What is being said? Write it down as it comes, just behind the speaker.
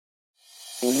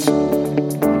Welcome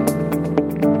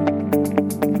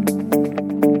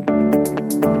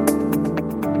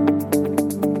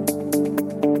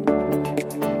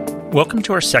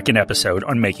to our second episode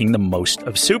on making the most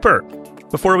of super.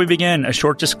 Before we begin, a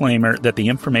short disclaimer that the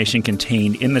information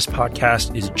contained in this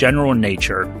podcast is general in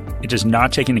nature. It does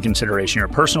not take into consideration your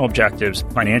personal objectives,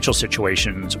 financial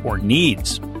situations, or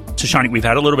needs. So, Shani, we've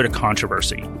had a little bit of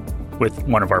controversy with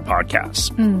one of our podcasts.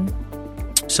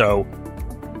 So,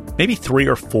 maybe 3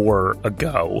 or 4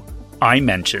 ago, I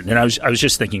mentioned, and I was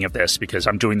just thinking of this because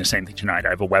I'm doing the same thing tonight. I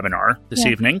have a webinar this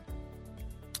evening.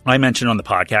 I mentioned on the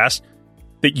podcast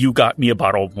that you got me a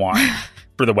bottle of wine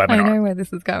for the webinar. I know where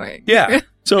this is going. Yeah.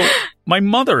 So my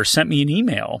mother sent me an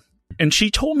email and she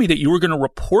told me that you were going to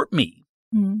report me.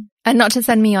 And not to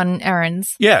send me on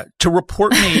errands. Yeah. To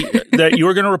report me, that you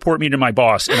were going to report me to my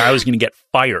boss and I was going to get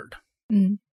fired.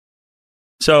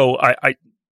 So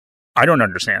I don't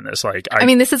understand this. Like, I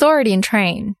mean, this is already in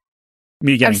train.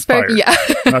 Me getting fired. Yeah.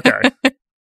 Okay.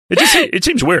 It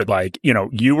seems weird. Like, you know,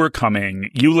 you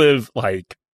live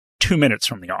like 2 minutes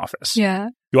from the office. Yeah.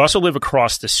 You also live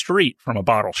across the street from a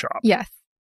bottle shop. Yes.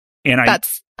 And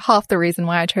that's half the reason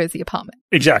why I chose the apartment.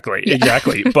 Exactly. Yeah.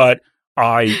 Exactly. But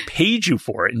I paid you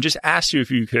for it and just asked you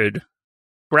if you could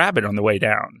grab it on the way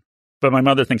down. But my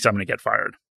mother thinks I'm going to get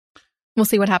fired. We'll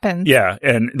see what happens. Yeah.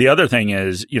 And the other thing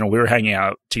is, you know, we were hanging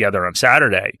out together on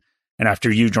Saturday. And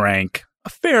after you drank a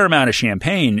fair amount of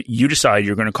champagne, you decided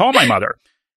you're going to call my mother.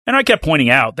 And I kept pointing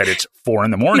out that it's 4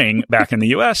 a.m. back in the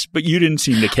U.S., but you didn't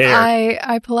seem to care.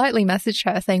 I politely messaged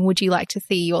her saying, would you like to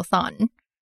see your son?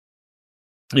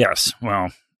 Yes.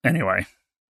 Well, anyway,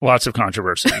 lots of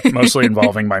controversy, mostly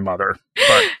involving my mother.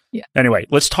 But anyway,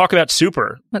 let's talk about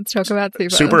super. Let's talk about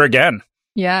super. Super again.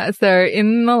 Yeah. So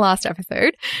in the last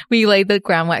episode, we laid the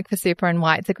groundwork for super and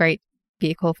why it's a great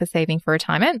vehicle for saving for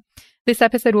retirement. This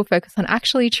episode will focus on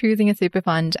actually choosing a super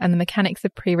fund and the mechanics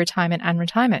of pre-retirement and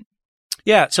retirement.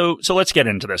 Yeah, so let's get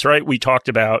into this, right? We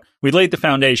laid the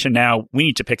foundation. Now we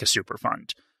need to pick a super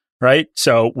fund, right?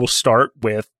 So we'll start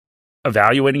with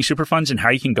evaluating super funds and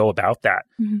how you can go about that.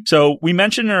 So we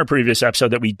mentioned in our previous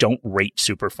episode that we don't rate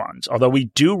super funds, although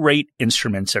we do rate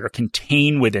instruments that are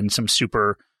contained within some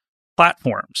super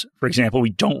platforms. For example,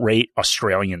 we don't rate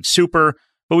Australian Super,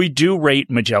 but we do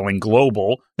rate Magellan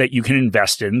Global that you can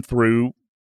invest in through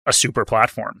a super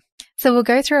platform. So we'll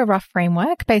go through a rough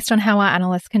framework based on how our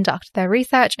analysts conduct their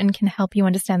research and can help you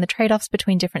understand the trade-offs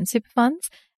between different super funds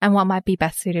and what might be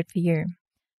best suited for you.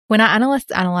 When our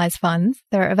analysts analyze funds,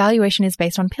 their evaluation is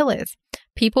based on pillars: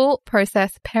 people,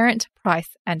 process, parent,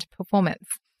 price, and performance.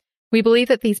 We believe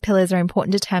that these pillars are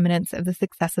important determinants of the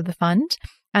success of the fund,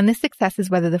 and this success is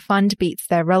whether the fund beats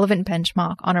their relevant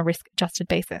benchmark on a risk-adjusted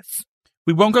basis.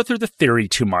 We won't go through the theory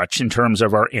too much in terms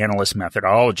of our analyst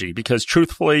methodology because,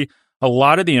 truthfully, a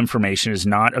lot of the information is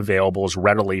not available as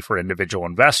readily for individual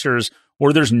investors,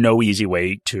 or there's no easy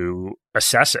way to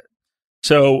assess it.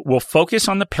 So we'll focus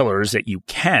on the pillars that you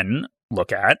can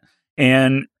look at,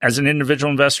 and as an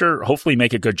individual investor, hopefully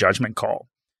make a good judgment call.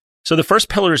 So the first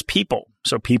pillar is people.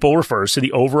 So people refers to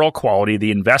the overall quality of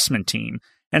the investment team,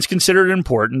 and it's considered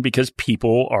important because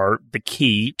people are the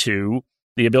key to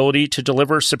the ability to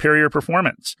deliver superior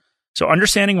performance. So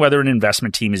understanding whether an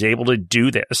investment team is able to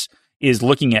do this is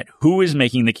looking at who is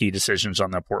making the key decisions on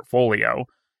the portfolio.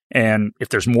 And if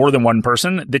there's more than one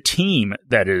person, the team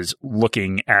that is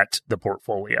looking at the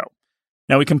portfolio.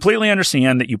 Now, we completely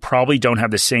understand that you probably don't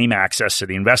have the same access to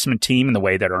the investment team in the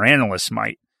way that our analysts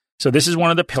might. So this is one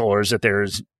of the pillars that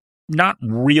there's not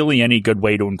really any good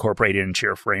way to incorporate it into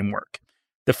your framework.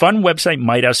 The fund website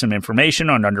might have some information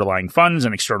on underlying funds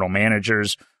and external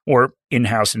managers or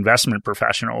in-house investment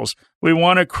professionals. We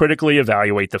want to critically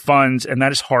evaluate the funds, and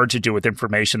that is hard to do with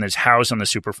information that's housed on the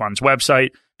Superfund's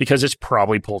website because it's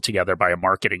probably pulled together by a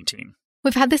marketing team.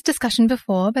 We've had this discussion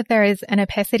before, but there is an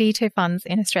opacity to funds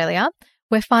in Australia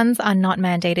where funds are not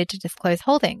mandated to disclose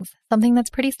holdings, something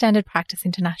that's pretty standard practice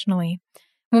internationally.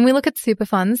 When we look at super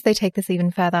funds, they take this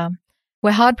even further.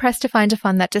 We're hard-pressed to find a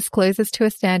fund that discloses to a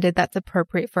standard that's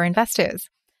appropriate for investors.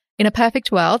 In a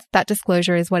perfect world, that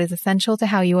disclosure is what is essential to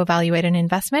how you evaluate an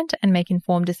investment and make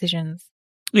informed decisions.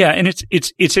 Yeah, and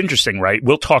it's interesting, right?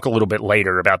 We'll talk a little bit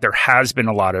later about there has been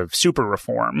a lot of super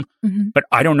reform, but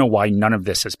I don't know why none of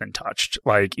this has been touched.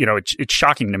 Like, you know, it's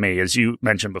shocking to me, as you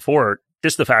mentioned before,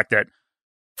 just the fact that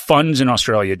funds in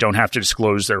Australia don't have to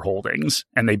disclose their holdings,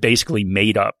 and they basically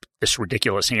made up this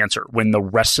ridiculous answer when the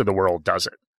rest of the world does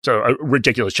it. So a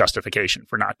ridiculous justification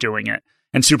for not doing it.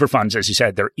 And super funds, as you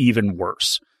said, they're even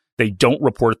worse. They don't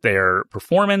report their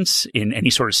performance in any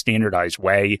sort of standardized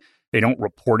way. They don't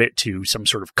report it to some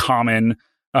sort of common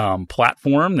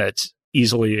platform that's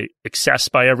easily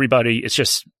accessed by everybody. It's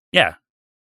just, a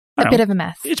bit of a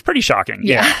mess. It's pretty shocking.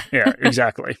 Yeah,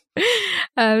 exactly.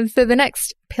 So the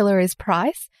next pillar is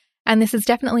price. And this is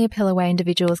definitely a pillar where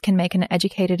individuals can make an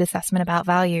educated assessment about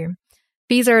value.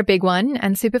 Fees are a big one,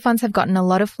 and super funds have gotten a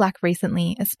lot of flack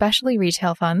recently, especially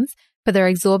retail funds, for their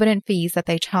exorbitant fees that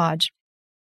they charge.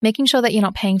 Making sure that you're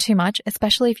not paying too much,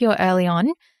 especially if you're early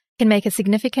on, can make a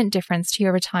significant difference to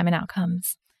your retirement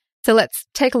outcomes. So let's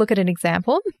take a look at an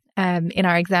example. In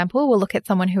our example, we'll look at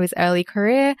someone who is early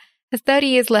career, has 30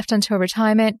 years left until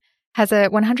retirement, has a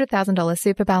 $100,000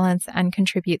 super balance, and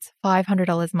contributes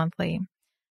 $500 monthly.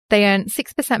 They earn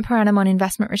 6% per annum on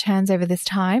investment returns over this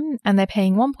time, and they're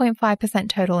paying 1.5%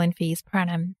 total in fees per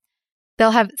annum.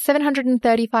 They'll have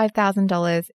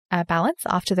 $735,000 balance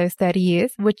after those 30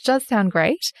 years, which does sound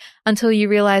great, until you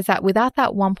realize that without that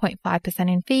 1.5%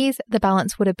 in fees, the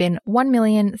balance would have been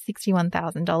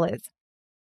 $1,061,000.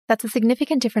 That's a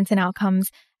significant difference in outcomes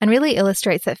and really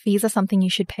illustrates that fees are something you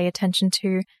should pay attention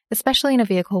to, especially in a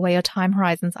vehicle where your time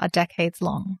horizons are decades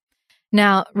long.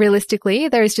 Now, realistically,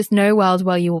 there is just no world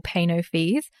where you will pay no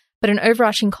fees, but an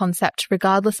overarching concept,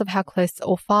 regardless of how close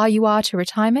or far you are to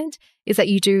retirement, is that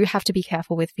you do have to be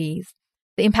careful with fees.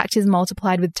 The impact is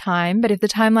multiplied with time, but if the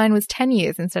timeline was 10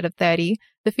 years instead of 30,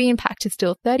 the fee impact is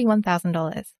still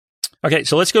 $31,000. Okay,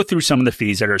 so let's go through some of the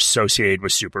fees that are associated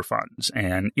with super funds.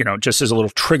 And, just as a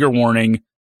little trigger warning,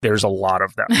 there's a lot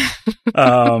of them.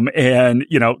 And,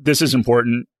 this is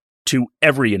important to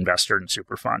every investor in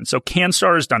super funds. So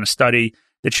CanStar has done a study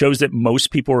that shows that most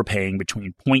people are paying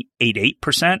between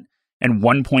 0.88% and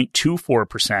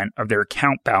 1.24% of their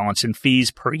account balance in fees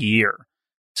per year.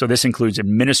 So this includes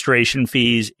administration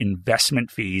fees, investment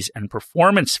fees, and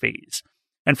performance fees.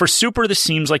 And for super, this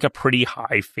seems like a pretty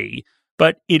high fee,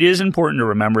 but it is important to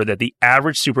remember that the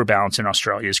average super balance in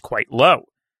Australia is quite low.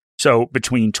 So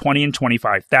between 20 and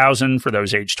 25,000 for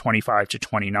those aged 25 to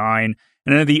 29,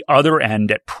 and then at the other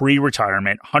end at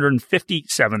pre-retirement,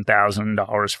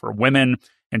 $157,000 for women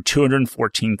and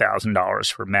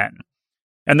 $214,000 for men.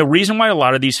 And the reason why a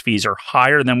lot of these fees are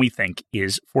higher than we think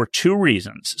is for two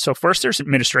reasons. So first, there's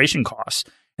administration costs,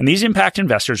 and these impact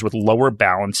investors with lower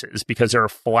balances because they're a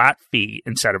flat fee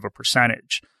instead of a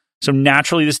percentage. So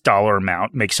naturally, this dollar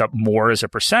amount makes up more as a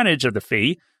percentage of the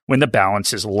fee when the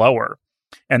balance is lower.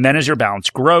 And then as your balance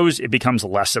grows, it becomes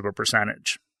less of a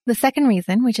percentage. The second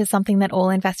reason, which is something that all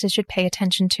investors should pay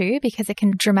attention to because it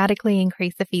can dramatically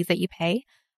increase the fees that you pay,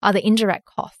 are the indirect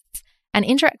costs. And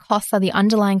indirect costs are the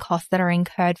underlying costs that are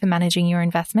incurred for managing your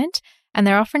investment, and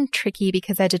they're often tricky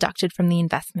because they're deducted from the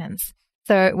investments.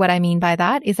 So what I mean by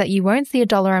that is that you won't see a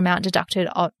dollar amount deducted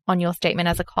on your statement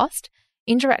as a cost.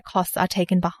 Indirect costs are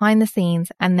taken behind the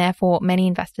scenes, and therefore many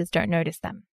investors don't notice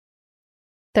them.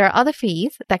 There are other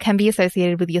fees that can be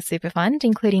associated with your super fund,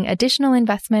 including additional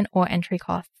investment or entry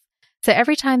costs. So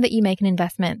every time that you make an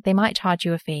investment, they might charge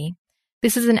you a fee.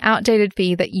 This is an outdated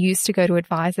fee that used to go to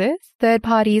advisors, third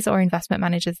parties, or investment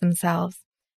managers themselves.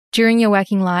 During your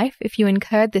working life, if you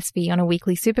incurred this fee on a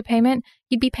weekly super payment,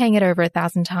 you'd be paying it over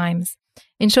 1,000 times.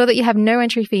 Ensure that you have no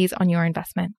entry fees on your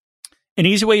investment. An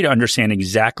easy way to understand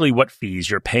exactly what fees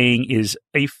you're paying is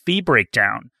a fee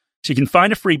breakdown. So you can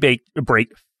find a fee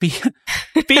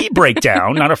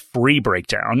breakdown, not a free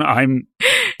breakdown. I'm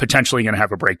potentially going to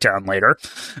have a breakdown later.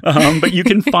 But you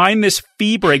can find this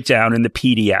fee breakdown in the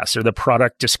PDS, or the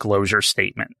Product Disclosure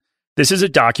Statement. This is a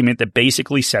document that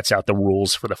basically sets out the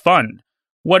rules for the fund,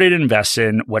 what it invests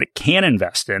in, what it can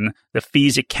invest in, the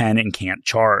fees it can and can't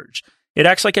charge. It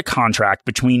acts like a contract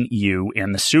between you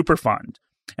and the super fund.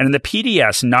 And in the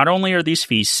PDS, not only are these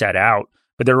fees set out,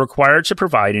 but they're required to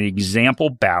provide an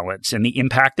example balance and the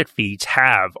impact that fees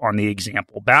have on the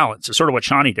example balance. It's sort of what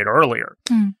Shani did earlier,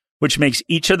 which makes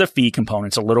each of the fee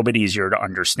components a little bit easier to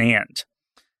understand.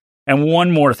 And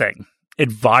one more thing,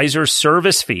 advisor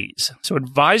service fees. So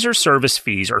advisor service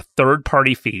fees are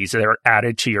third-party fees that are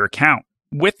added to your account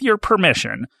with your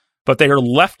permission, but they are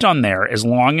left on there as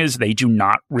long as they do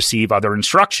not receive other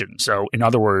instructions. So in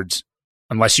other words,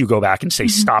 unless you go back and say,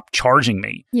 stop charging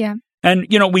me. Yeah. And,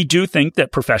 we do think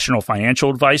that professional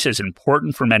financial advice is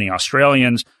important for many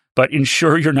Australians, but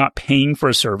ensure you're not paying for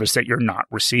a service that you're not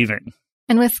receiving.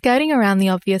 And we're skirting around the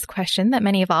obvious question that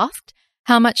many have asked,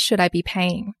 how much should I be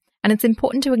paying? And it's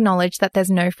important to acknowledge that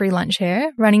there's no free lunch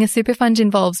here. Running a super fund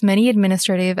involves many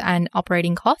administrative and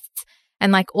operating costs.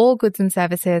 And like all goods and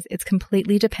services, it's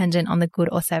completely dependent on the good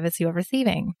or service you're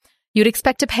receiving. You'd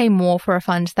expect to pay more for a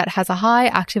fund that has a high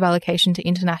active allocation to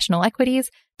international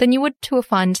equities than you would to a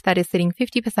fund that is sitting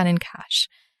 50% in cash.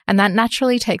 And that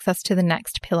naturally takes us to the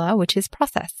next pillar, which is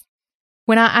process.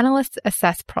 When our analysts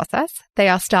assess process, they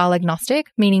are style agnostic,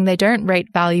 meaning they don't rate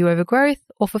value over growth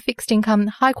or for fixed income,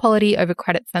 high quality over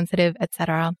credit sensitive,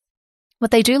 etc.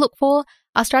 What they do look for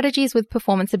are strategies with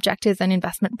performance objectives and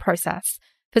investment process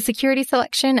for security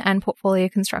selection and portfolio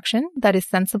construction that is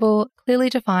sensible, clearly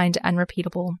defined, and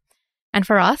repeatable. And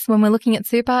for us, when we're looking at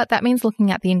super, that means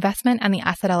looking at the investment and the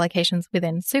asset allocations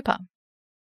within super.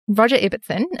 Roger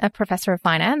Ibbotson, a professor of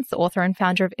finance, author and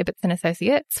founder of Ibbotson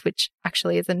Associates, which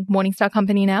actually is a Morningstar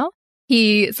company now,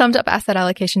 he summed up asset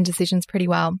allocation decisions pretty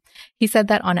well. He said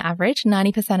that on average,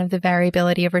 90% of the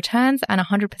variability of returns and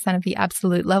 100% of the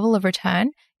absolute level of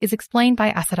return is explained by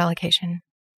asset allocation.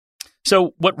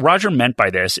 So what Roger meant by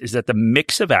this is that the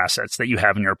mix of assets that you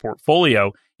have in your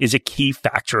portfolio is a key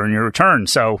factor in your return.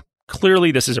 So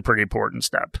clearly, this is a pretty important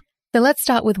step. So let's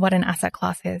start with what an asset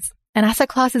class is. An asset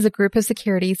class is a group of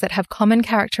securities that have common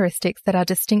characteristics that are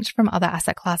distinct from other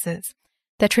asset classes.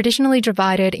 They're traditionally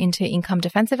divided into income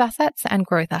defensive assets and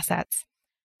growth assets.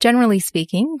 Generally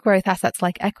speaking, growth assets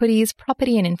like equities,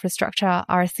 property, and infrastructure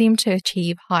are assumed to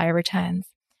achieve higher returns.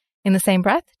 In the same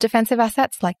breath, defensive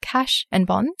assets like cash and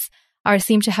bonds are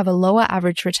assumed to have a lower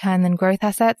average return than growth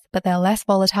assets, but they're less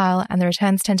volatile and the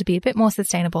returns tend to be a bit more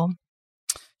sustainable.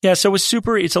 Yeah, so with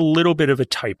super, it's a little bit of a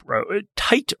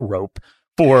tightrope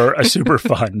for a super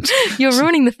fund. You're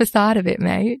ruining the facade of it,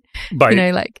 mate. But,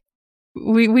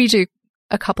 we do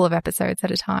a couple of episodes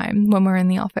at a time when we're in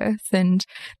the office, and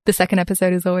the second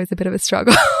episode is always a bit of a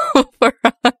struggle for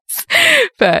us.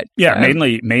 But yeah,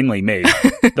 mainly me.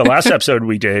 The last episode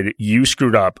we did, you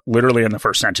screwed up literally in the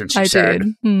first sentence you said.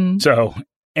 Did. So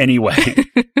anyway,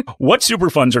 what super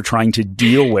funds are trying to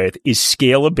deal with is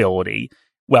scalability,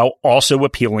 while also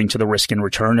appealing to the risk and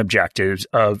return objectives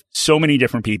of so many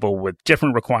different people with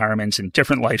different requirements and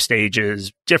different life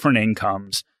stages, different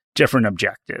incomes, different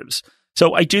objectives.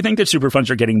 So I do think that super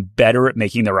funds are getting better at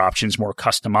making their options more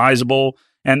customizable,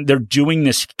 and they're doing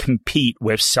this to compete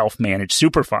with self-managed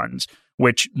super funds,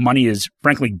 which money is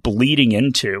frankly bleeding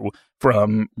into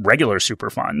from regular super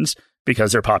funds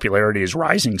because their popularity is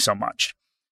rising so much.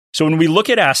 So when we look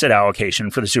at asset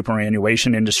allocation for the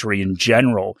superannuation industry in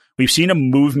general, we've seen a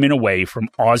movement away from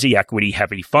Aussie equity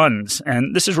heavy funds,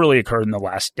 and this has really occurred in the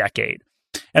last decade.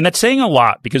 And that's saying a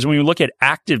lot because when we look at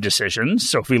active decisions,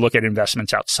 so if we look at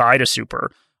investments outside of super,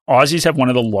 Aussies have one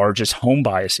of the largest home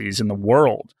biases in the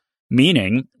world,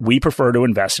 meaning we prefer to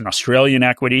invest in Australian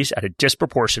equities at a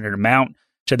disproportionate amount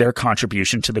to their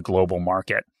contribution to the global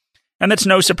market. And that's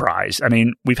no surprise. I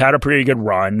mean, we've had a pretty good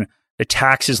run. The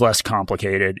tax is less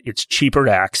complicated. It's cheaper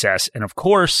to access. And of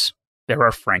course, there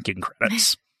are franking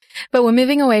credits. But we're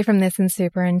moving away from this in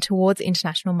super and towards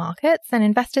international markets, and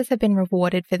investors have been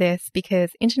rewarded for this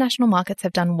because international markets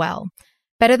have done well,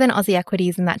 better than Aussie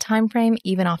equities in that time frame,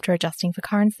 even after adjusting for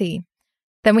currency.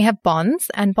 Then we have bonds,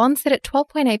 and bonds sit at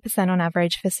 12.8% on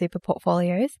average for super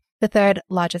portfolios, the third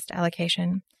largest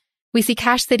allocation. We see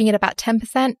cash sitting at about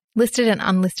 10%. Listed and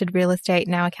unlisted real estate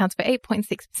now accounts for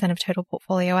 8.6% of total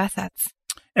portfolio assets.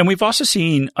 And we've also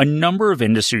seen a number of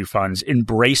industry funds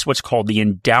embrace what's called the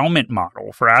endowment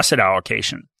model for asset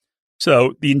allocation.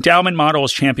 So the endowment model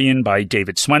is championed by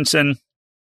David Swensen.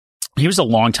 He was a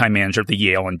longtime manager of the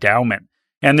Yale Endowment.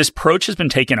 And this approach has been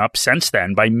taken up since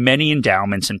then by many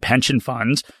endowments and pension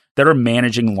funds that are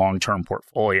managing long-term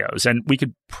portfolios. And we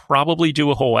could probably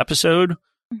do a whole episode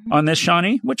on this,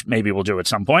 Shani, which maybe we'll do at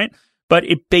some point. But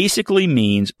it basically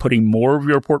means putting more of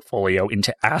your portfolio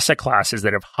into asset classes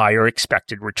that have higher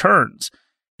expected returns.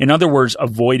 In other words,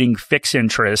 avoiding fixed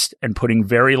interest and putting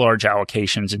very large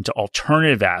allocations into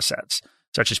alternative assets,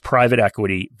 such as private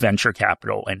equity, venture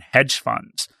capital, and hedge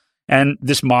funds. And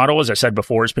this model, as I said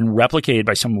before, has been replicated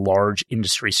by some large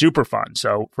industry super funds.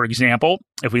 So, for example,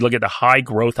 if we look at the high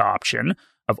growth option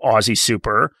of Aussie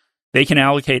Super, they can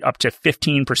allocate up to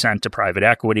 15% to private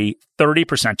equity,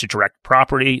 30% to direct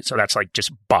property. So that's like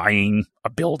just buying a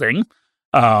building,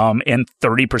 and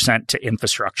 30% to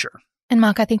infrastructure. And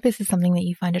Mark, I think this is something that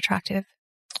you find attractive.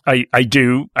 I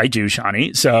do,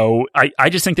 Shani. So I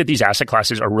just think that these asset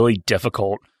classes are really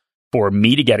difficult for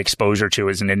me to get exposure to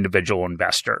as an individual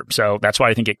investor. So that's why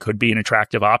I think it could be an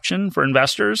attractive option for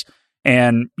investors.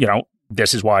 And,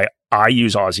 this is why I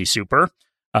use Aussie Super.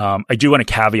 I do want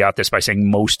to caveat this by saying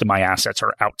most of my assets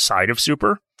are outside of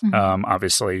super.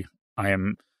 Obviously,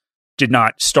 did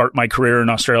not start my career in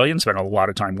Australia and spent a lot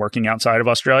of time working outside of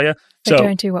Australia. So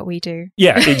don't do what we do.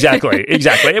 Yeah, exactly.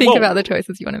 Think about the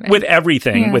choices you want to make. With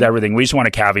everything, we just want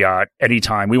to caveat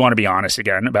anytime. We want to be honest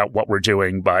again about what we're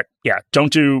doing. But yeah,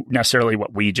 don't do necessarily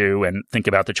what we do and think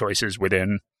about the choices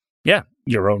within,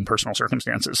 your own personal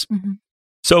circumstances.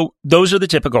 So those are the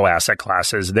typical asset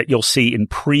classes that you'll see in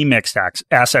pre-mixed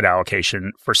asset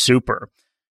allocation for super.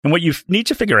 And what you need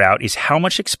to figure out is how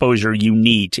much exposure you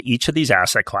need to each of these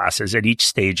asset classes at each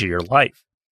stage of your life.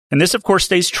 And this, of course,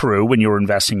 stays true when you're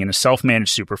investing in a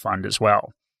self-managed super fund as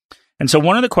well. And so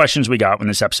one of the questions we got when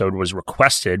this episode was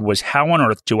requested was, how on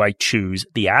earth do I choose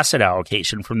the asset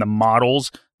allocation from the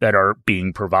models that are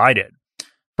being provided?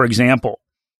 For example,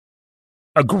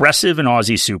 aggressive in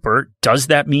Aussie Super, does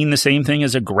that mean the same thing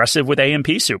as aggressive with AMP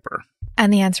Super?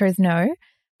 And the answer is no.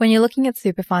 When you're looking at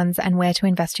super funds and where to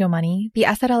invest your money, the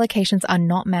asset allocations are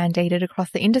not mandated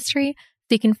across the industry,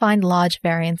 so you can find large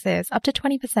variances, up to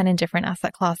 20% in different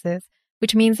asset classes,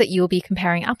 which means that you'll be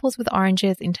comparing apples with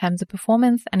oranges in terms of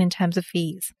performance and in terms of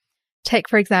fees. Take,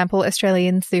 for example,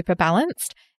 Australian Super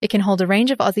Balanced. It can hold a range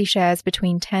of Aussie shares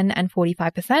between 10 and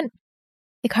 45%.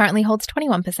 It currently holds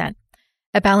 21%.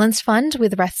 A balanced fund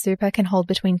with Rest Super can hold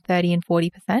between 30 and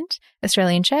 40%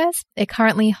 Australian shares. It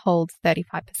currently holds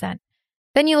 35%.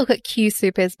 Then you look at Q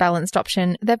Super's balanced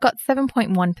option. They've got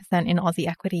 7.1% in Aussie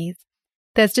equities.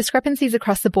 There's discrepancies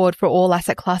across the board for all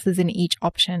asset classes in each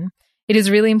option. It is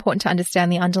really important to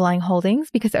understand the underlying holdings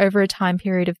because over a time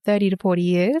period of 30 to 40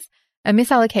 years, a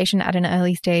misallocation at an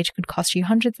early stage could cost you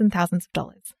hundreds and thousands of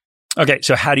dollars. Okay,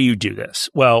 so how do you do this?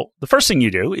 Well, the first thing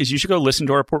you do is you should go listen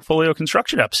to our portfolio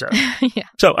construction episode. Yeah.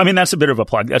 So, I mean, that's a bit of a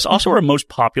plug. That's also our most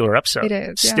popular episode. It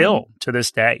is, yeah. Still to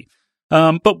this day.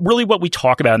 But really what we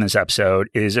talk about in this episode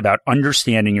is about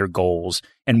understanding your goals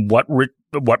and what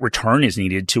return is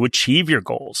needed to achieve your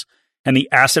goals. And the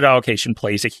asset allocation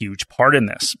plays a huge part in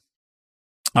this.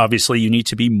 Obviously, you need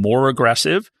to be more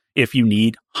aggressive if you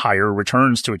need higher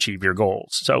returns to achieve your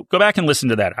goals. So go back and listen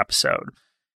to that episode.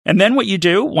 And then what you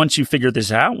do once you figure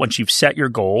this out, once you've set your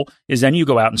goal, is then you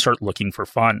go out and start looking for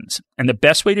funds. And the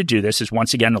best way to do this is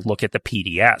once again to look at the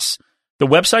PDS. The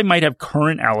website might have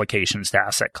current allocations to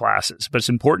asset classes, but it's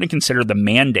important to consider the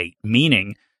mandate,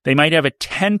 meaning they might have a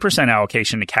 10%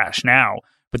 allocation to cash now,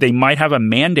 but they might have a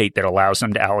mandate that allows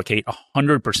them to allocate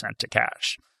 100% to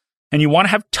cash. And you want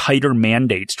to have tighter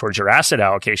mandates towards your asset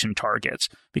allocation targets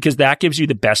because that gives you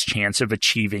the best chance of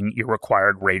achieving your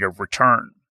required rate of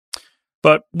return.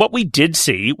 But what we did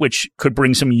see, which could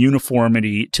bring some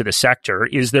uniformity to the sector,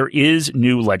 is there is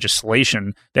new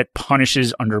legislation that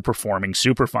punishes underperforming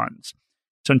super funds.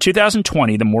 So in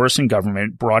 2020, the Morrison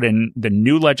government brought in the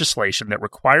new legislation that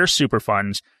requires super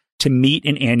funds to meet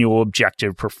an annual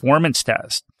objective performance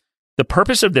test. The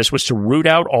purpose of this was to root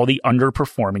out all the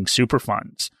underperforming super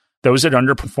funds. Those that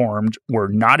underperformed were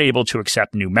not able to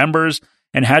accept new members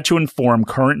and had to inform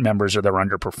current members of their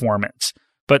underperformance.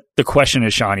 But the question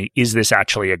is, Shani, is this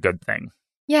actually a good thing?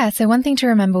 Yeah, so one thing to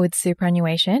remember with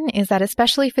superannuation is that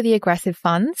especially for the aggressive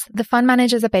funds, the fund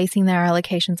managers are basing their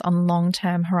allocations on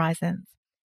long-term horizons.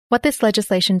 What this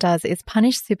legislation does is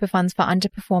punish super funds for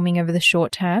underperforming over the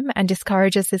short term and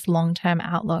discourages this long-term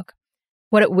outlook.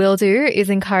 What it will do is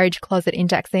encourage closet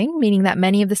indexing, meaning that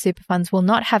many of the super funds will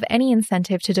not have any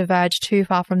incentive to diverge too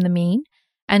far from the mean,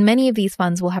 and many of these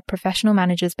funds will have professional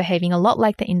managers behaving a lot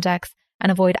like the index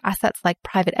and avoid assets like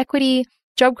private equity,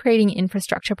 job-creating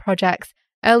infrastructure projects,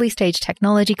 early-stage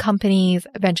technology companies,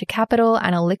 venture capital,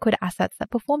 and illiquid assets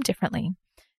that perform differently.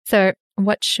 So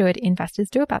what should investors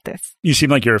do about this? You seem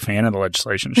like you're a fan of the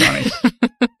legislation, Shani.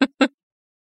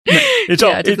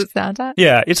 Does it sound that?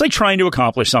 Yeah, it's like trying to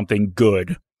accomplish something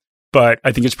good, but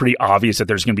I think it's pretty obvious that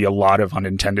there's going to be a lot of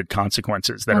unintended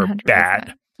consequences that 100%. Are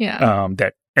bad. Yeah.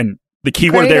 And the key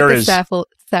word there is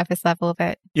surface level of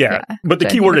it. Yeah, but the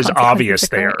key word is obvious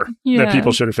there that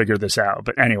people should have figured this out.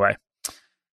 But anyway,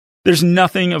 there's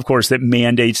nothing, of course, that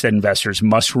mandates that investors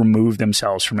must remove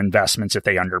themselves from investments if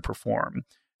they underperform.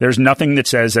 There's nothing that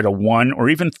says that a 1 or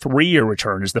even 3-year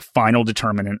return is the final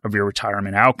determinant of your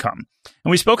retirement outcome. And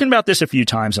we've spoken about this a few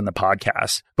times on the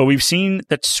podcast, but we've seen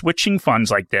that switching funds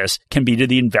like this can be to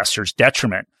the investor's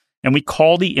detriment. And we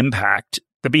call the impact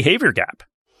the behavior gap.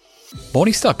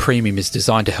 Morningstar Premium is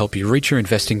designed to help you reach your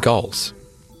investing goals.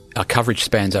 Our coverage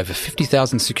spans over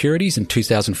 50,000 securities and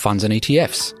 2,000 funds and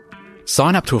ETFs.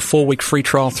 Sign up to a 4-week free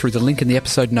trial through the link in the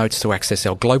episode notes to access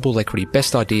our global equity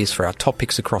best ideas for our top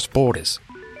picks across borders.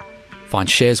 Find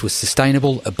shares with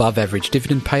sustainable, above-average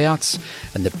dividend payouts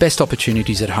and the best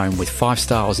opportunities at home with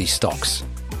 5-star Aussie stocks.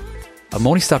 A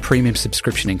Morningstar Premium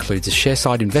subscription includes a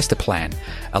ShareSide investor plan,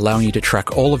 allowing you to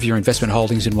track all of your investment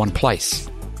holdings in one place.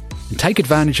 And take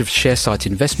advantage of ShareSide's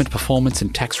investment performance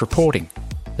and tax reporting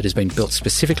that has been built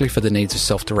specifically for the needs of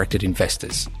self-directed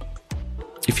investors.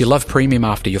 If you love Premium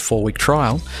after your 4-week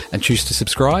trial and choose to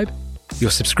subscribe,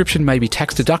 your subscription may be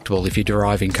tax deductible if you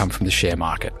derive income from the share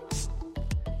market.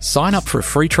 Sign up for a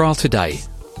free trial today.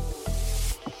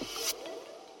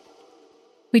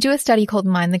 We do a study called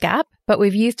Mind the Gap, but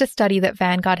we've used a study that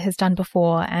Vanguard has done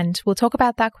before, and we'll talk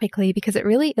about that quickly because it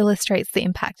really illustrates the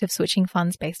impact of switching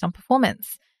funds based on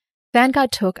performance.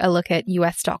 Vanguard took a look at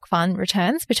US stock fund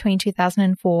returns between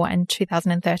 2004 and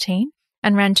 2013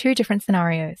 and ran two different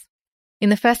scenarios. In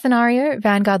the first scenario,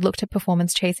 Vanguard looked at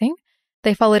performance chasing.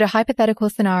 They followed a hypothetical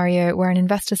scenario where an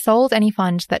investor sold any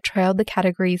fund that trailed the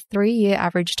category's 3-year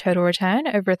average total return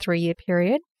over a 3-year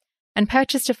period and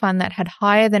purchased a fund that had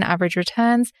higher than average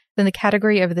returns than the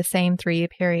category over the same 3-year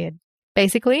period.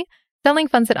 Basically, selling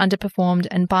funds that underperformed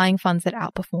and buying funds that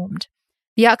outperformed.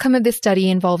 The outcome of this study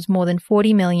involved more than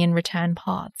 40 million return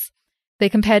paths. They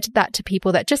compared that to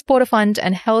people that just bought a fund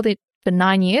and held it for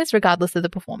 9 years regardless of the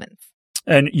performance.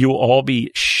 And you'll all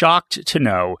be shocked to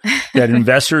know that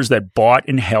investors that bought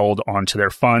and held onto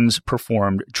their funds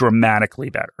performed dramatically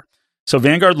better. So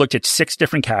Vanguard looked at 6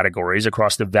 different categories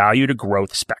across the value to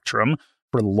growth spectrum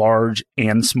for large,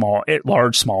 small,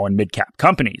 and mid-cap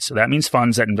companies. So that means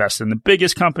funds that invest in the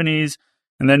biggest companies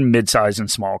and then mid-size and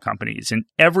small companies. In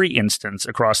every instance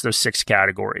across those 6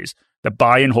 categories, the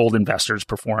buy and hold investors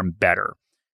perform better.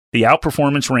 The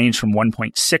outperformance ranged from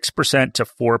 1.6% to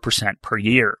 4% per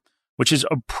year, which is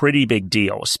a pretty big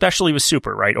deal, especially with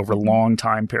super, right, over long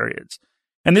time periods.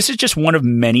 And this is just one of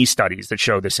many studies that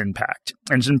show this impact.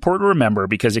 And it's important to remember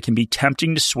because it can be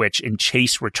tempting to switch and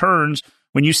chase returns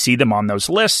when you see them on those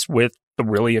lists with the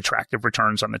really attractive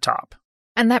returns on the top.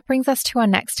 And that brings us to our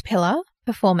next pillar,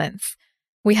 performance.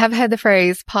 We have heard the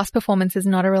phrase, past performance is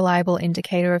not a reliable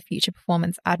indicator of future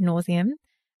performance ad nauseum,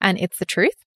 and it's the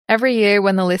truth. Every year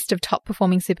when the list of top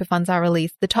performing super funds are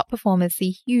released, the top performers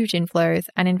see huge inflows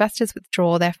and investors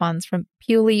withdraw their funds from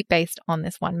purely based on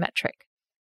this one metric.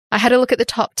 I had a look at the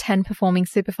top 10 performing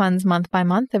super funds month by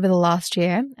month over the last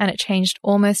year, and it changed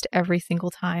almost every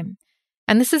single time.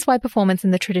 And this is why performance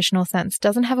in the traditional sense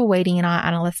doesn't have a weighting in our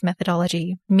analyst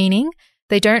methodology, meaning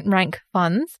they don't rank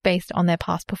funds based on their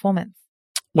past performance.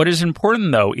 What is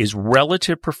important, though, is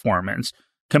relative performance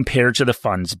compared to the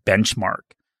fund's benchmark.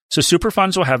 So super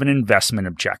funds will have an investment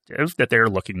objective that they're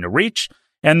looking to reach,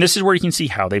 and this is where you can see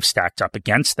how they've stacked up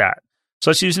against that.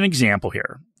 So let's use an example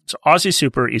here. So Aussie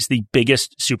Super is the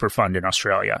biggest super fund in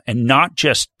Australia, and not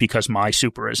just because my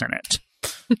super is in it.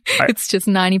 It's just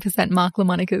 90% Mark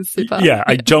LaMonica's super. Yeah,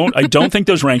 I don't think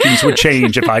those rankings would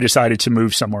change if I decided to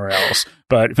move somewhere else.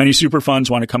 But if any super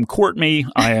funds want to come court me,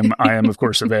 I am of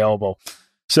course available.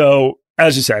 So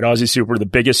as you said, Aussie Super, the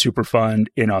biggest super fund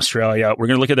in Australia. We're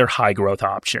going to look at their high growth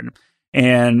option.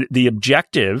 And the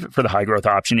objective for the high growth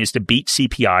option is to beat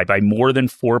CPI by more than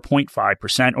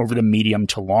 4.5% over the medium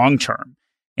to long term,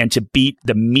 and to beat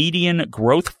the median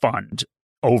growth fund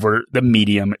over the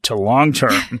medium to long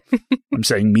term. I'm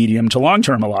saying medium to long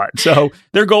term a lot. So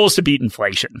their goal is to beat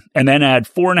inflation and then add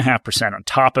 4.5% on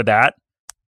top of that.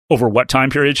 Over what time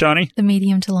period, Shani? The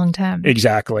medium to long term.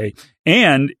 Exactly.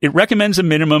 And it recommends a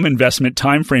minimum investment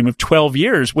time frame of 12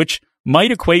 years, which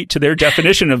might equate to their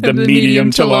definition of the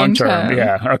medium to long term.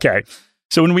 Yeah, okay.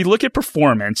 So when we look at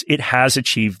performance, it has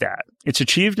achieved that. It's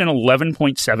achieved an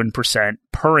 11.7%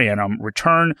 per annum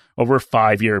return over a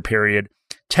 5-year period,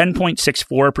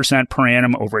 10.64% per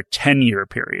annum over a 10-year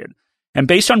period. And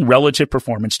based on relative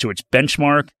performance to its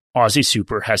benchmark, Aussie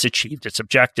Super has achieved its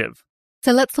objective.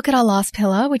 So let's look at our last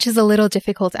pillar, which is a little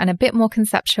difficult and a bit more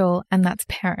conceptual, and that's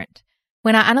parent.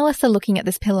 When our analysts are looking at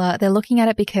this pillar, they're looking at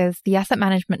it because the asset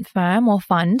management firm or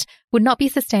fund would not be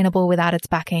sustainable without its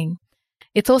backing.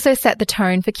 It's also set the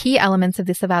tone for key elements of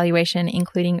this evaluation,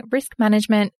 including risk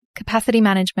management, capacity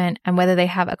management, and whether they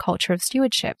have a culture of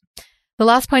stewardship. The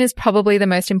last point is probably the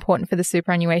most important for the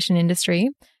superannuation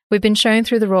industry. We've been shown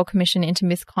through the Royal Commission into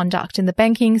misconduct in the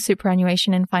banking,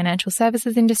 superannuation, and financial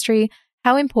services industry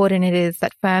how important it is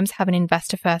that firms have an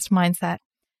investor-first mindset.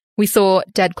 We saw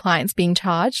dead clients being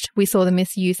charged. We saw the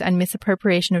misuse and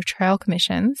misappropriation of trail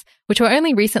commissions, which were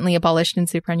only recently abolished in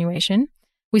superannuation.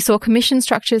 We saw commission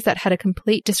structures that had a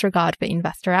complete disregard for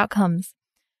investor outcomes.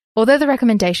 Although the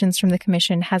recommendations from the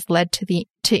Commission has led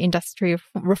to industry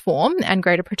reform and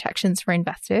greater protections for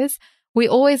investors, we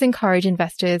always encourage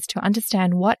investors to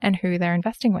understand what and who they're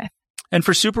investing with. And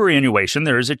for superannuation,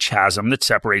 there is a chasm that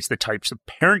separates the types of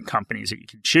parent companies that you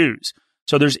can choose.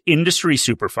 So there's industry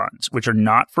super funds, which are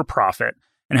not for profit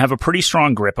and have a pretty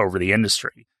strong grip over the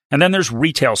industry. And then there's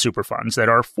retail super funds that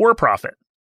are for profit.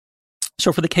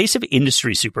 So for the case of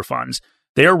industry super funds,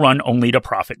 they are run only to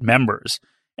profit members,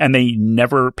 and they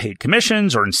never paid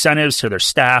commissions or incentives to their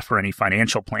staff or any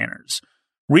financial planners.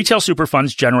 Retail super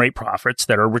funds generate profits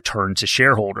that are returned to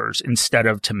shareholders instead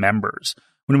of to members.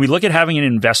 When we look at having an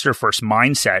investor-first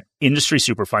mindset, industry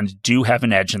super funds do have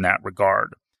an edge in that regard.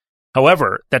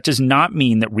 However, that does not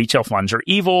mean that retail funds are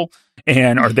evil,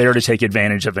 and are there to take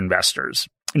advantage of investors.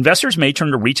 Investors may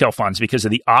turn to retail funds because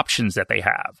of the options that they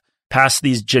have, past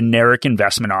these generic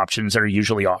investment options that are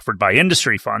usually offered by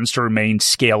industry funds to remain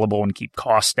scalable and keep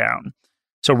costs down.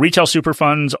 So retail super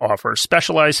funds offer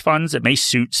specialized funds that may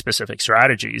suit specific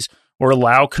strategies or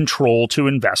allow control to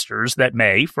investors that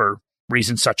may, for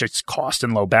reasons such as cost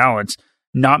and low balance,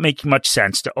 not make much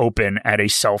sense to open at a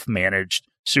self-managed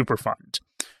super fund.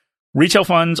 Retail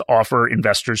funds offer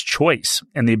investors choice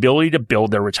and the ability to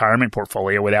build their retirement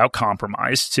portfolio without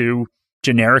compromise to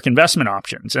generic investment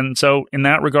options. And so in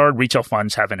that regard, retail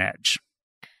funds have an edge.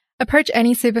 Approach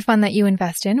any super fund that you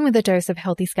invest in with a dose of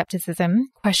healthy skepticism.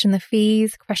 Question the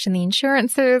fees, question the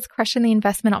insurances, question the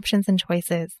investment options and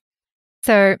choices.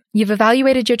 So you've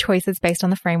evaluated your choices based on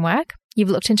the framework.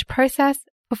 You've looked into process,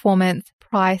 performance,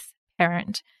 price,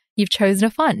 parent. You've chosen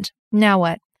a fund. Now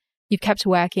what? You've kept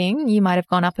working. You might have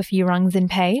gone up a few rungs in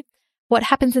pay. What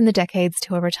happens in the decades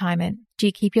to a retirement? Do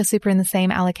you keep your super in the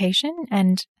same allocation?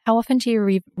 And how often do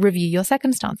you review your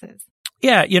circumstances?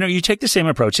 Yeah, you take the same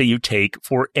approach that you take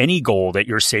for any goal that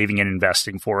you're saving and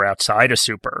investing for outside of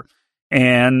super.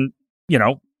 And,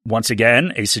 once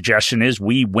again, a suggestion is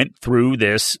we went through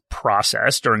this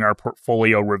process during our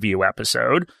portfolio review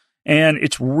episode. And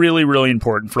it's really, really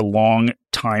important for long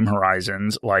time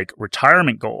horizons like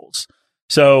retirement goals.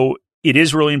 So it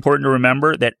is really important to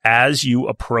remember that as you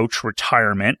approach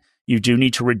retirement, you do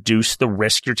need to reduce the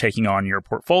risk you're taking on your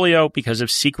portfolio because of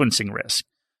sequencing risk.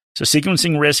 So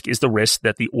sequencing risk is the risk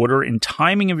that the order and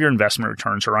timing of your investment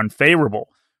returns are unfavorable,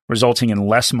 resulting in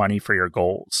less money for your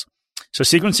goals. So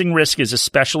sequencing risk is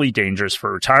especially dangerous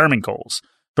for retirement goals.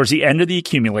 Towards the end of the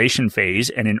accumulation phase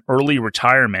and in early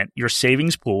retirement, your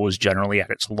savings pool is generally at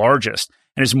its largest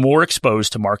and is more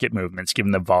exposed to market movements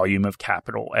given the volume of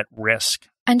capital at risk.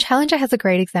 And Challenger has a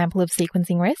great example of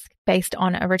sequencing risk based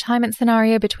on a retirement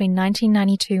scenario between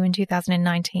 1992 and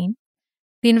 2019.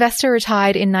 The investor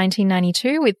retired in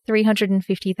 1992 with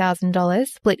 $350,000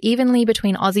 split evenly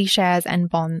between Aussie shares and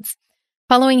bonds.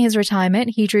 Following his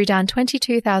retirement, he drew down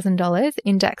 $22,000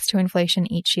 indexed to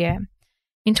inflation each year.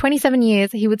 In 27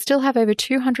 years, he would still have over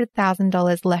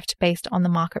 $200,000 left based on the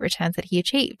market returns that he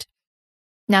achieved.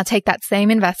 Now take that same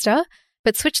investor,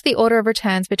 but switch the order of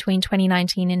returns between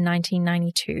 2019 and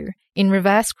 1992 in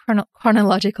reverse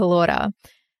chronological order.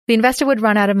 The investor would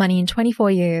run out of money in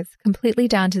 24 years, completely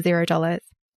down to $0.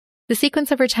 The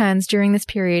sequence of returns during this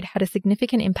period had a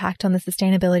significant impact on the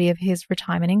sustainability of his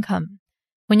retirement income.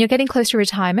 When you're getting close to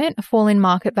retirement, a fall in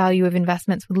market value of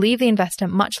investments would leave the investor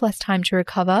much less time to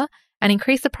recover and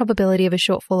increase the probability of a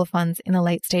shortfall of funds in the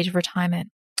late stage of retirement.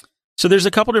 So there's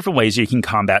a couple different ways you can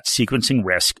combat sequencing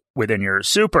risk within your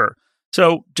super.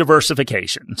 So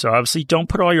diversification. So obviously don't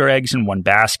put all your eggs in one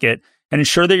basket and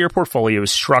ensure that your portfolio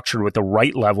is structured with the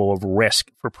right level of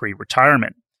risk for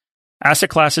pre-retirement. Asset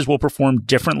classes will perform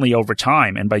differently over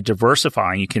time, and by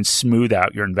diversifying, you can smooth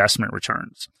out your investment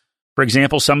returns. For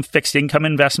example, some fixed income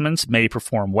investments may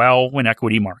perform well when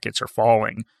equity markets are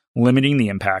falling, limiting the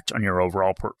impact on your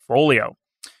overall portfolio.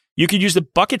 You could use the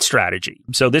bucket strategy.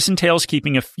 So this entails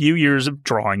keeping a few years of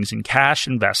drawings in cash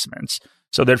investments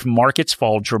so that if markets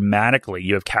fall dramatically,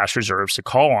 you have cash reserves to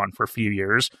call on for a few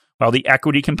years while the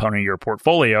equity component of your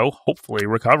portfolio hopefully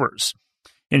recovers.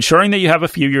 Ensuring that you have a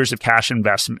few years of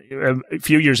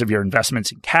your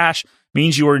investments in cash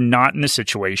means you are not in a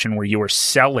situation where you are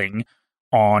selling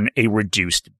on a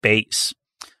reduced base.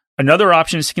 Another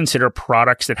option is to consider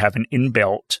products that have an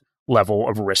inbuilt level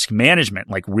of risk management,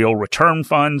 like real return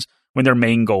funds, when their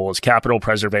main goal is capital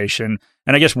preservation.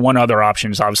 And I guess one other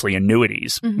option is obviously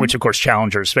annuities, which of course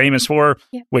Challenger is famous for,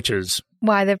 which is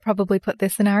why they've probably put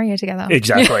this scenario together.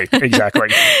 Exactly.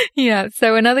 Yeah.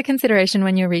 So another consideration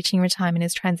when you're reaching retirement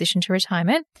is transition to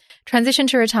retirement. Transition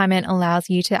to retirement allows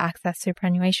you to access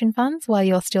superannuation funds while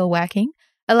you're still working,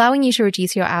 allowing you to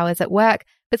reduce your hours at work,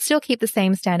 but still keep the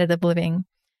same standard of living.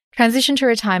 Transition to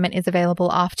retirement is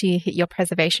available after you hit your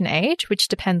preservation age, which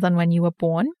depends on when you were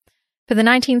born. For the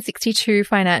 1962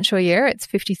 financial year, it's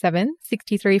 57.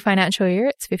 63 financial year,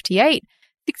 it's 58.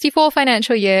 64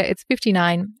 financial year, it's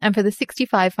 59. And for the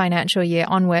 65 financial year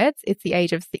onwards, it's the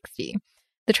age of 60.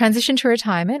 The transition to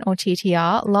retirement, or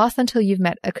TTR, lasts until you've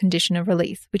met a condition of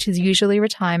release, which is usually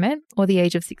retirement or the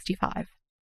age of 65.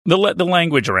 The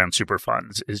language around super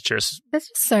funds is just there's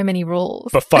just so many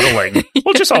rules, befuddling.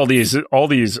 Well, just all these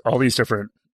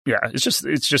different. Yeah,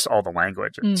 it's just all the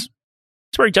language. It's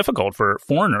very difficult for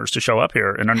foreigners to show up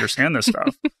here and understand this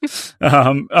stuff.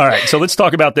 All right, so let's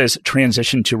talk about this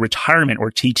transition to retirement,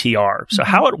 or TTR. So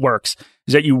how it works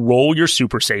is that you roll your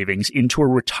super savings into a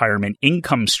retirement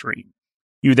income stream.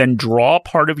 You then draw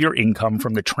part of your income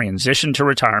from the transition to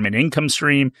retirement income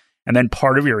stream and then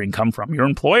part of your income from your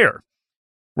employer,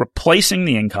 replacing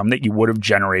the income that you would have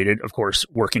generated, of course,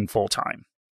 working full-time.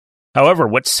 However,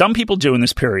 what some people do in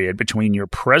this period between your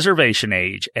preservation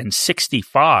age and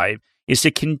 65 is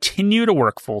to continue to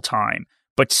work full-time,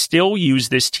 but still use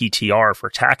this TTR for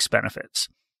tax benefits.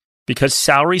 Because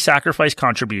salary sacrifice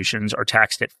contributions are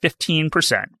taxed at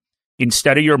 15%,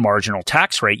 instead of your marginal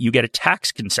tax rate, you get a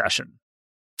tax concession.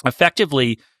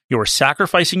 Effectively, you're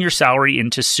sacrificing your salary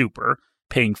into super,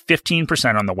 paying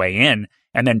 15% on the way in,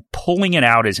 and then pulling it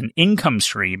out as an income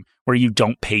stream where you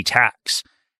don't pay tax.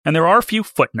 And there are a few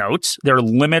footnotes. There are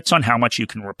limits on how much you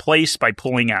can replace by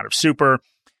pulling out of super,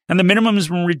 and the minimum has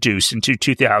been reduced into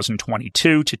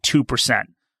 2022 to 2%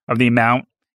 of the amount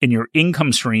in your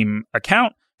income stream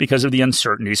account because of the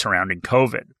uncertainty surrounding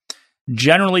COVID.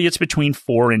 Generally, it's between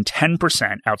 4 and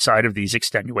 10% outside of these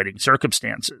extenuating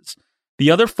circumstances. The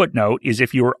other footnote is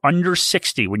if you are under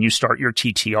 60 when you start your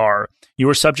TTR, you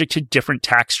are subject to different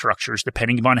tax structures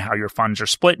depending upon how your funds are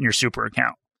split in your super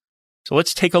account. So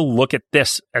let's take a look at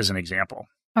this as an example.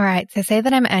 All right, so say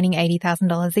that I'm earning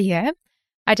 $80,000 a year.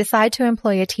 I decide to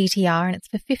employ a TTR and it's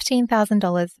for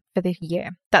 $15,000 for the year.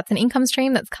 That's an income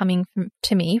stream that's coming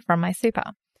to me from my super.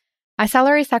 I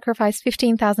salary sacrifice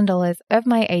 $15,000 of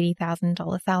my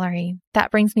 $80,000 salary. That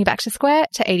brings me back to square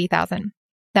to $80,000.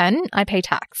 Then I pay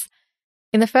tax.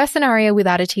 In the first scenario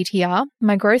without a TTR,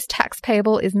 my gross tax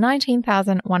payable is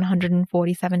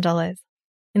 $19,147.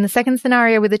 In the second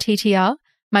scenario with a TTR,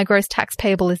 my gross tax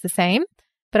payable is the same,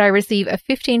 but I receive a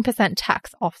 15%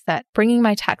 tax offset, bringing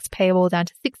my tax payable down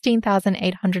to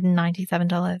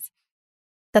 $16,897.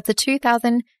 That's a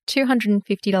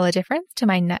 $2,250 difference to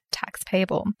my net tax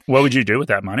payable. What would you do with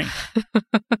that money?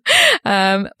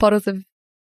 Bottles of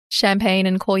champagne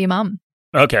and call your mum.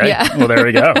 Okay. Yeah. Well, there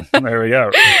we go. There we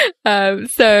go.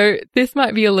 So this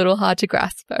might be a little hard to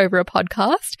grasp over a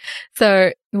podcast.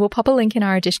 So we'll pop a link in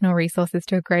our additional resources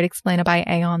to a great explainer by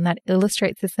Aon that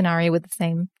illustrates the scenario with the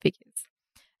same figures.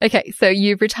 Okay. So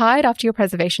you've retired after your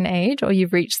preservation age or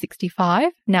you've reached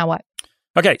 65. Now what?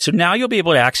 Okay. So now you'll be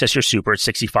able to access your super at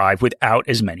 65 without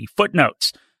as many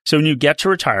footnotes. So when you get to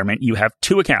retirement, you have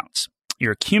two accounts,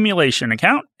 your accumulation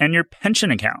account and your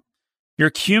pension account. Your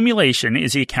accumulation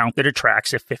is the account that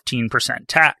attracts a 15%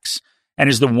 tax and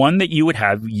is the one that you would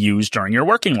have used during your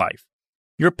working life.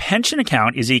 Your pension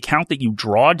account is the account that you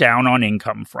draw down on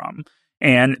income from,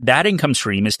 and that income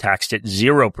stream is taxed at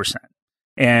 0%.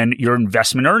 And your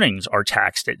investment earnings are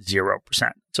taxed at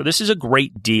 0%. So this is a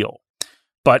great deal.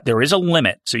 But there is a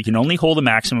limit, so you can only hold a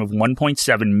maximum of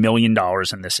 $1.7 million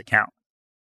in this account.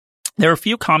 There are a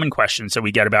few common questions that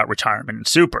we get about retirement and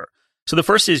super. So the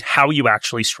first is how you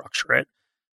actually structure it.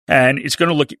 And it's going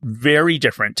to look very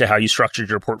different to how you structured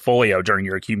your portfolio during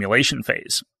your accumulation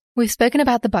phase. We've spoken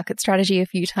about the bucket strategy a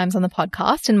few times on the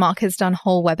podcast, and Mark has done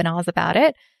whole webinars about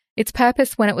it. Its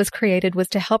purpose when it was created was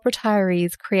to help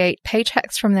retirees create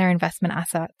paychecks from their investment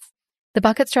assets. The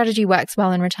bucket strategy works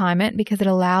well in retirement because it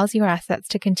allows your assets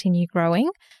to continue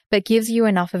growing, but gives you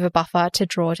enough of a buffer to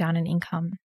draw down an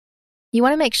income. You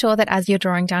want to make sure that as you're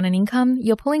drawing down an income,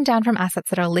 you're pulling down from assets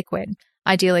that are liquid,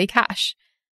 ideally cash.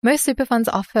 Most super funds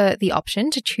offer the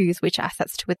option to choose which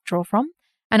assets to withdraw from.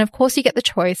 And of course, you get the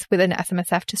choice with an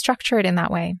SMSF to structure it in that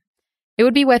way. It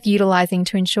would be worth utilizing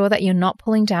to ensure that you're not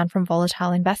pulling down from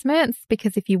volatile investments,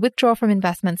 because if you withdraw from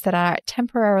investments that are at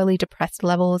temporarily depressed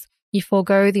levels, you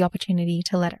forego the opportunity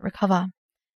to let it recover.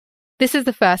 This is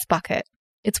the first bucket.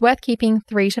 It's worth keeping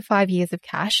 3 to 5 years of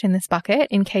cash in this bucket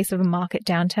in case of a market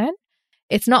downturn.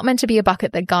 It's not meant to be a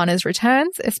bucket that garners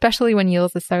returns, especially when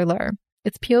yields are so low.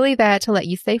 It's purely there to let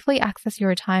you safely access your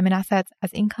retirement assets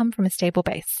as income from a stable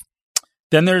base.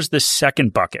 Then there's the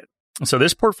second bucket. So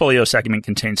this portfolio segment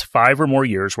contains 5 or more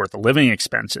years worth of living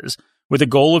expenses with a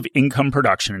goal of income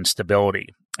production and stability.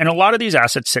 And a lot of these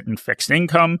assets sit in fixed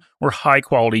income or high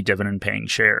quality dividend paying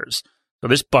shares. So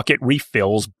this bucket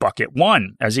refills bucket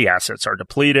 1 as the assets are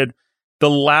depleted. The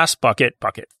last bucket,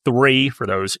 bucket 3, for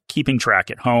those keeping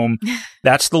track at home,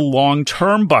 that's the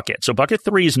long-term bucket. So bucket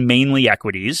 3 is mainly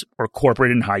equities or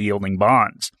corporate and high-yielding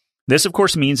bonds. This, of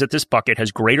course, means that this bucket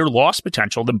has greater loss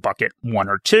potential than bucket 1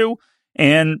 or 2,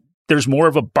 and there's more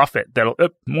of a buffet.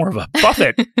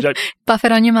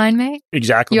 Buffet on your mind, mate?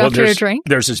 Exactly. You after a drink?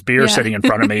 There's this beer sitting in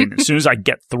front of me, and as soon as I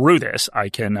get through this, I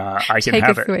can Take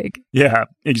have a it. swig. Yeah,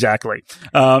 exactly.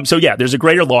 So there's a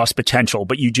greater loss potential,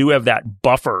 but you do have that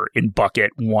buffer in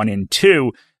bucket 1 and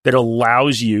 2 that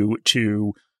allows you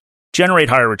to generate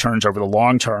higher returns over the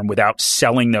long term without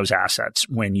selling those assets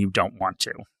when you don't want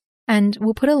to. And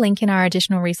we'll put a link in our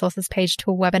additional resources page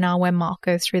to a webinar where Mark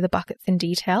goes through the buckets in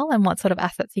detail and what sort of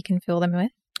assets you can fill them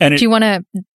with. Do you want to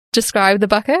describe the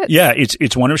bucket? Yeah,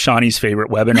 it's one of Shani's favorite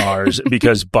webinars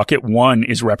because bucket 1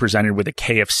 is represented with a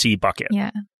KFC bucket.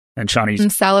 Yeah. And Shani's I'm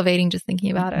salivating just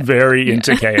thinking about it. Very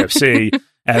into KFC.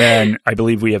 And then I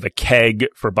believe we have a keg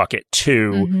for bucket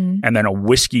 2 and then a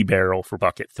whiskey barrel for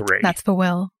bucket 3. That's for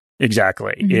Will.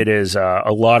 Exactly. It is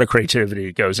a lot of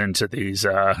creativity goes into these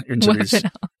webinars.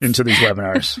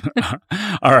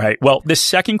 All right. Well, the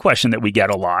second question that we get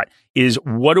a lot is,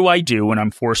 what do I do when I'm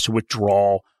forced to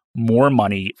withdraw more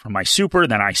money from my super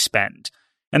than I spend?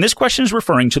 And this question is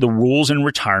referring to the rules in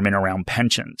retirement around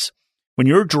pensions. When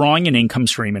you're drawing an income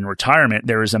stream in retirement,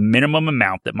 there is a minimum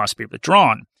amount that must be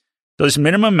withdrawn. This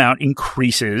minimum amount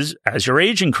increases as your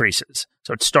age increases.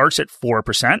 So it starts at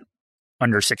 4%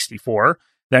 under 64,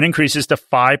 then increases to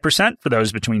 5% for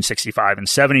those between 65 and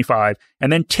 75,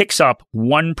 and then ticks up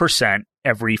 1%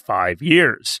 every 5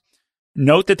 years.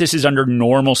 Note that this is under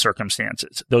normal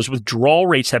circumstances. Those withdrawal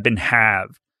rates have been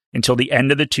halved until the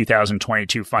end of the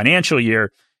 2022 financial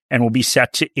year and will be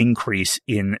set to increase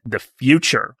in the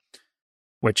future,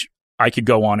 which I could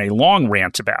go on a long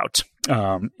rant about.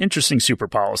 Interesting super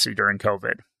policy during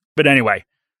COVID. But anyway,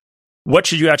 what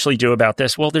should you actually do about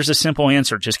this? Well, there's a simple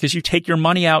answer. Just because you take your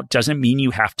money out doesn't mean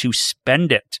you have to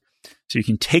spend it. So you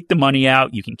can take the money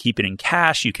out, you can keep it in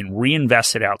cash, you can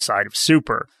reinvest it outside of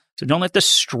super. So don't let the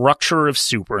structure of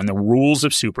super and the rules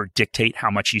of super dictate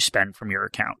how much you spend from your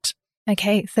account.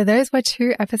 Okay, so those were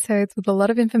 2 episodes with a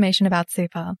lot of information about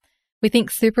super. We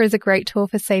think super is a great tool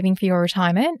for saving for your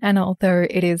retirement, and although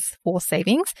it is for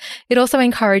savings, it also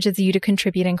encourages you to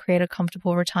contribute and create a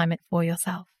comfortable retirement for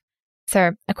yourself.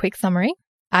 So, a quick summary.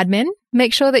 Admin,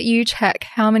 make sure that you check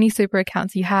how many super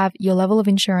accounts you have, your level of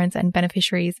insurance and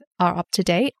beneficiaries are up to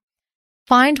date.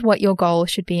 Find what your goal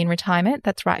should be in retirement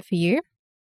that's right for you.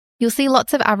 You'll see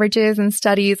lots of averages and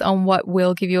studies on what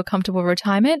will give you a comfortable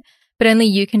retirement, but only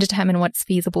you can determine what's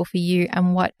feasible for you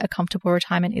and what a comfortable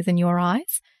retirement is in your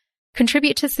eyes.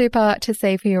 Contribute to super to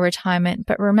save for your retirement,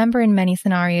 but remember, in many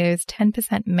scenarios,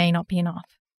 10% may not be enough.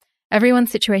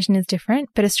 Everyone's situation is different,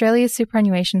 but Australia's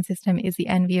superannuation system is the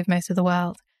envy of most of the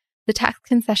world. The tax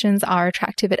concessions are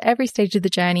attractive at every stage of the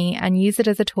journey, and use it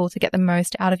as a tool to get the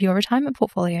most out of your retirement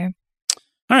portfolio.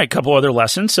 All right, a couple other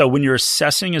lessons. So when you're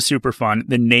assessing a super fund,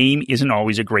 the name isn't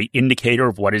always a great indicator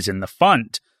of what is in the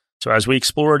fund. So as we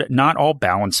explored, not all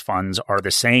balanced funds are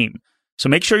the same. So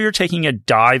make sure you're taking a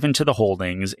dive into the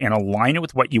holdings and align it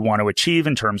with what you want to achieve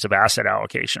in terms of asset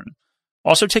allocation.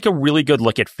 Also, take a really good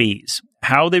look at fees,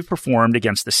 how they've performed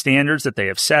against the standards that they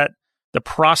have set, the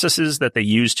processes that they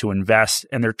use to invest,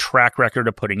 and their track record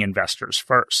of putting investors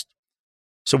first.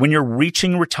 So when you're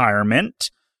reaching retirement,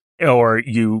 or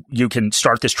you can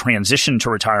start this transition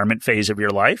to retirement phase of your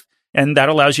life, and that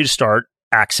allows you to start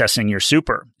accessing your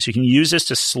super. So you can use this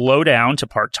to slow down to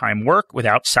part-time work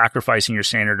without sacrificing your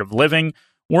standard of living,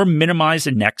 or minimize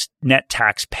the net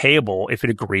tax payable if it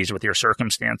agrees with your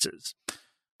circumstances.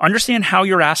 Understand how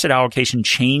your asset allocation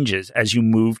changes as you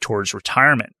move towards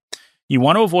retirement. You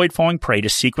want to avoid falling prey to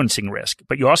sequencing risk,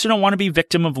 but you also don't want to be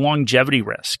victim of longevity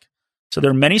risk. So there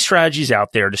are many strategies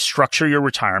out there to structure your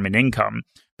retirement income,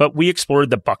 but we explored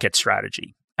the bucket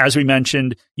strategy. As we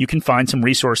mentioned, you can find some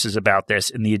resources about this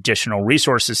in the additional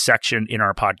resources section in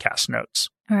our podcast notes.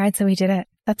 All right, so we did it.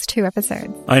 That's 2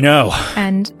 episodes. I know.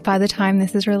 And by the time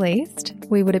this is released,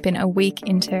 we would have been a week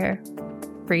into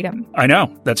freedom. I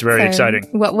know. That's very exciting.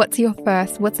 What's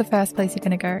the first place you're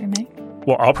going to go, mate?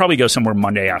 Well, I'll probably go somewhere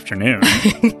Monday afternoon,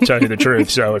 to tell you the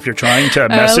truth. So if you're trying to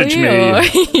message me,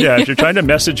 if you're trying to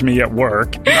message me at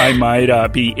work, I might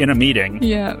be in a meeting.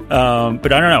 Yeah.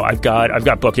 But I don't know. I've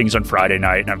got bookings on Friday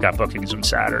night and I've got bookings on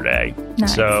Saturday.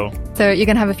 Nice. So you're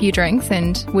going to have a few drinks,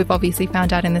 and we've obviously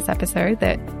found out in this episode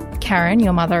that Karen,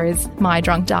 your mother, is my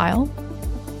drunk dial.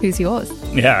 Who's yours?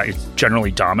 Yeah, it's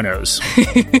generally Domino's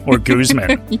or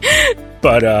Guzman.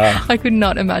 But I could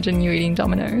not imagine you eating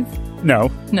Domino's.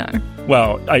 No.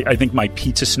 Well, I think my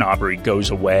pizza snobbery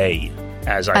goes away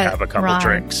as I have a couple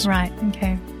drinks. Right.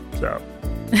 Okay. So,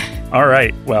 all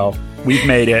right. Well, we've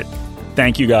made it.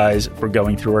 Thank you guys for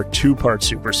going through our 2-part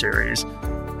super series.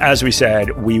 As we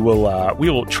said, we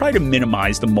will try to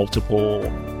minimize the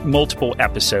multiple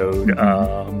episode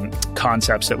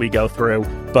concepts that we go through.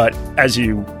 But as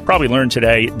you probably learned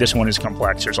today, this one is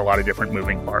complex. There's a lot of different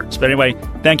moving parts. But anyway,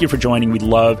 thank you for joining. We'd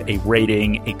love a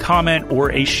rating, a comment,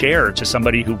 or a share to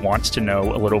somebody who wants to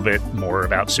know a little bit more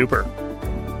about super.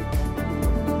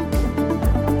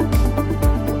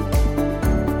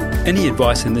 Any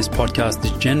advice in this podcast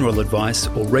is general advice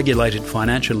or regulated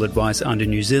financial advice under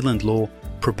New Zealand law,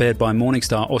 prepared by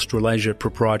Morningstar Australasia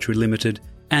Proprietary Limited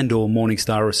and or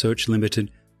Morningstar Research Limited,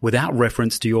 without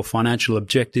reference to your financial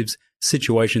objectives,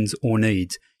 situations or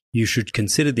needs. You should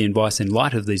consider the advice in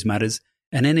light of these matters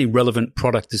and any relevant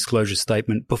product disclosure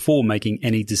statement before making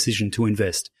any decision to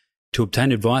invest. To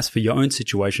obtain advice for your own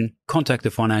situation, contact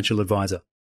a financial advisor.